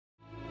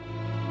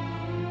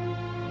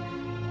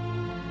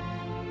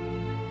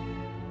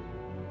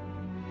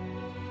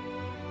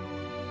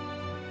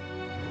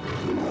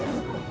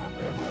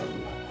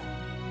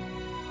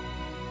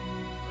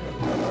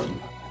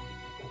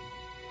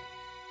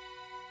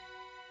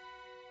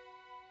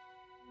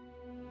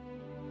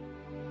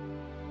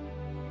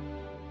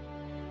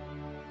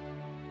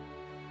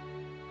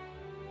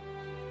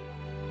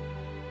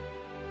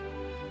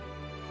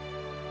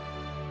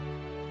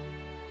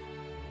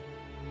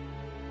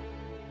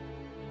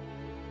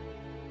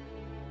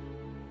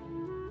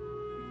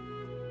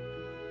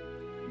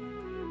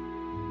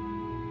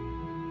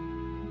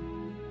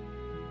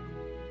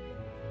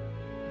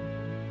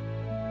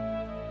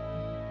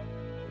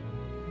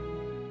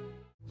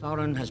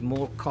Thorin has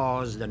more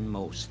cause than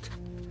most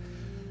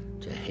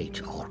to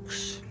hate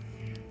orcs.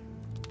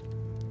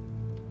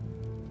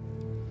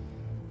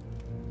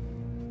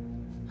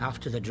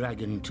 After the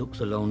dragon took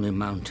the Lonely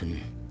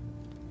Mountain,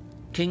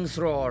 King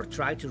Thror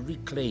tried to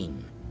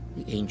reclaim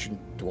the ancient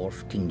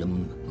dwarf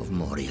kingdom of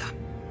Moria.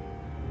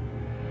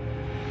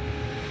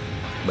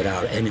 But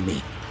our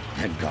enemy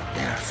had got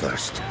there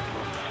first.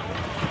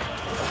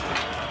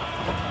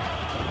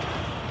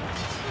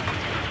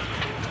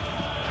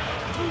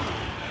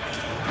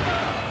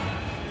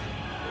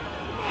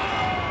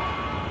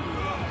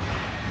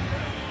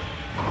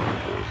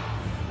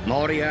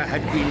 Moria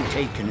had been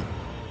taken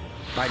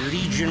by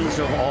legions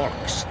of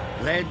orcs,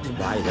 led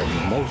by the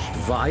most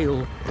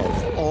vile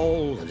of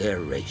all their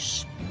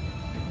race,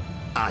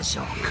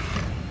 Azog,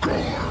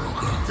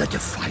 the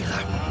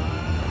Defiler.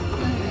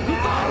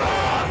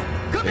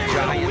 The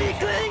giant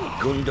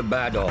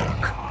Gundabad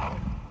orc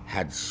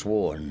had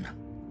sworn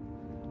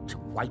to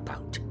wipe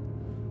out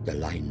the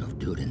line of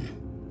Durin.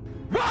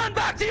 Run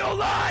back to your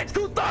lines,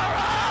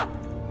 Guthara!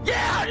 Yeah,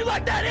 how do you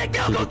like that?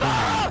 Kill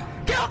Guthara!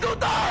 Kill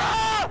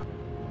Guthara!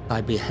 By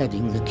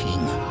beheading the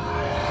king.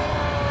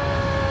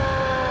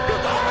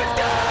 Guthara's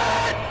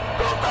dead!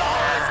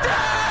 Guthara's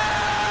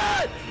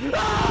dead!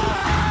 Ah!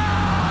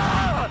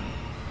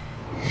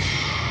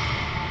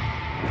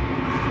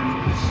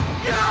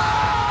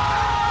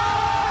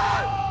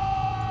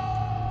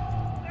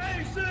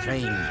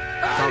 Thrain,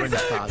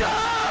 Thorin's father,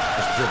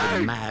 was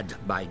driven mad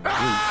by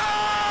grief.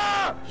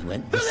 He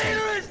went missing,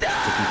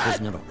 taken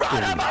prisoner or killed. We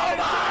did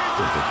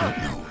not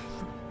know.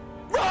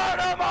 Run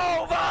him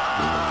over!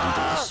 We were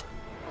leaderless.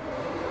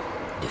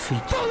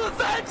 Defeat. Full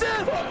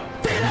offensive!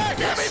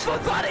 Pillage every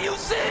foot body you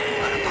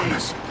see! Upon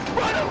us.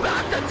 Run him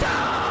back to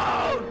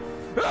town!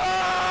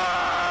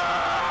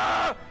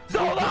 Ah!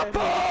 Zola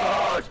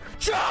push!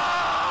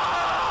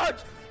 Charge!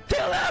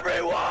 Kill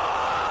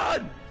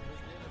everyone!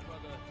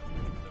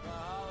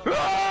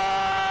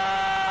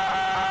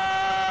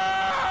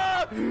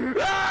 Ah!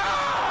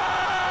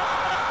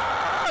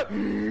 Ah!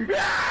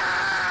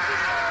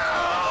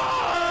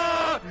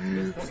 Ah!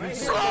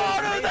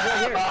 Slaughter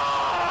them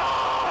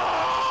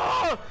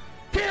all!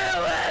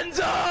 Kill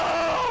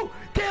Enzo!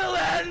 Kill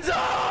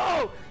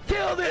Enzo!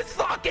 Kill this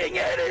fucking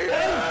idiot!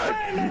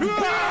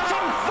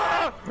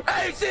 Ah!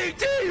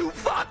 ACT, you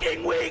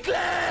fucking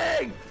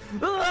weakling!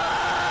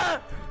 Ah!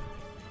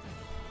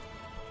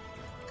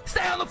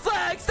 Stay on the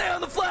flag! Stay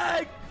on the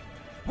flag!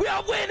 We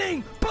are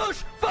winning!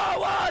 Push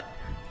forward!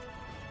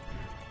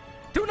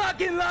 Do not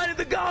get in line in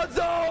the guard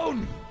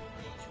zone!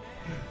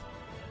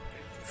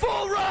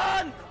 Full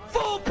run!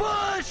 Full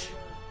push!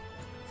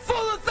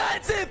 Full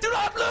offensive! Do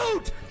not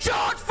loot!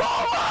 Charge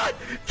forward!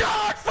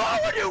 Charge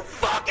forward, you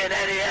fucking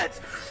idiots!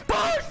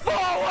 Push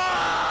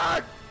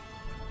forward!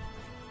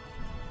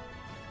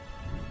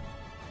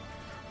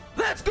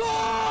 Let's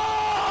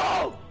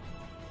go!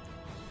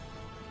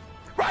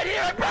 Right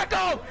here at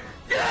Brecco!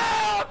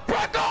 Yeah,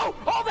 Brecco!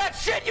 All that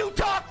shit you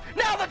talked!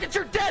 Now look at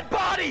your dead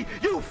body,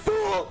 you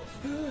fool!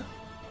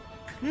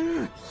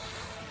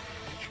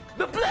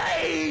 The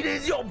blade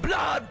is your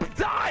blood,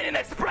 dying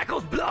in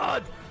Spreckle's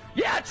blood!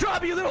 Yeah,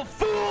 Trubby, you little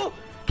fool!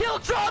 Kill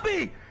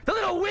Trubby! The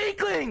little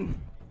weakling!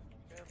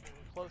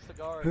 Close to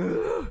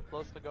guards.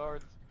 Close to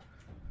guards.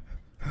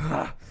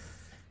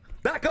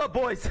 Back up,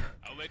 boys!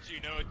 I'll let you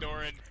know it,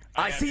 Doran.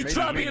 I see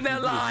Trubby in their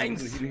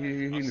lines!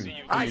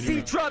 I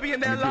see Trubby in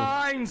their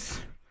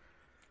lines!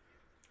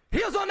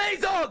 Heels on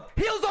Azog!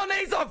 Heels on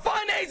Azog!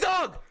 Find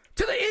Azog!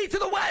 To the east, to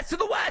the west, to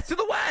the west, to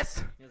the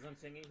west!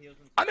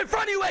 I'm in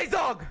front of you,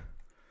 Azog!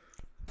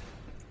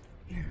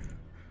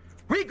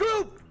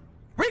 Regroup!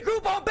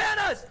 Regroup on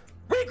banners!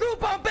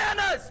 Regroup on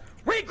banners!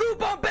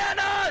 Regroup on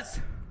banners!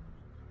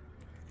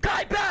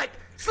 Kite back!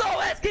 Slow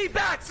S key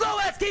back! Slow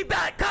S key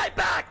back! Kite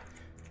back!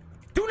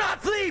 Do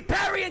not flee!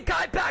 Parry and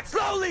kite back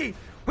slowly!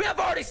 We have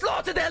already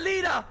slaughtered their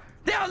leader!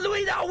 They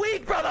are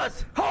weak,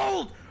 brothers!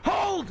 Hold!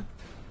 Hold!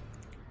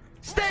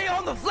 Stay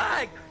on the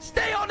flag!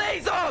 Stay on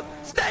Azog!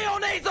 Stay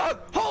on Azog!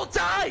 Hold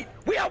tight!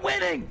 We are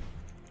winning!